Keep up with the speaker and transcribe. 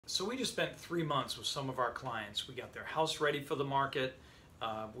So we just spent 3 months with some of our clients. We got their house ready for the market.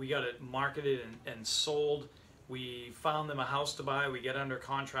 We got it marketed and sold. We found them a house to buy. We get under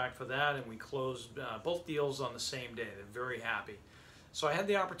contract for that, and we closed both deals on the same day. They're very happy. So I had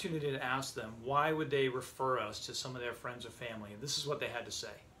the opportunity to ask them why would they refer us to some of their friends or family. And this is what they had to say.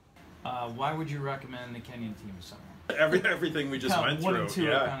 Why would you recommend the Kenyon team to someone? Everything we just went one through. and two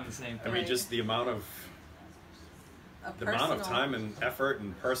yeah. are kind of the same thing. I mean, just the amount of time and effort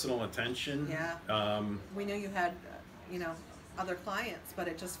and personal attention. Yeah. We knew you had, other clients, but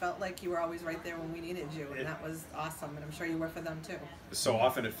it just felt like you were always right there when we needed you, and that was awesome. And I'm sure you were for them too. So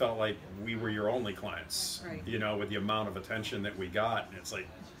often it felt like we were your only clients. Right. With the amount of attention that we got, and it's like,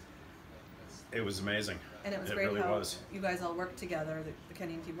 it was amazing. And it was great really how you guys all work together. The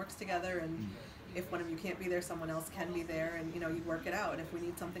Kenyon team works together, and if one of you can't be there, someone else can be there, and you work it out. And if we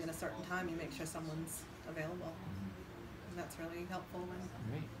need something at a certain time, you make sure someone's available. And that's really helpful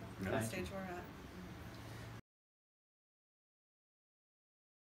when the stage we're at.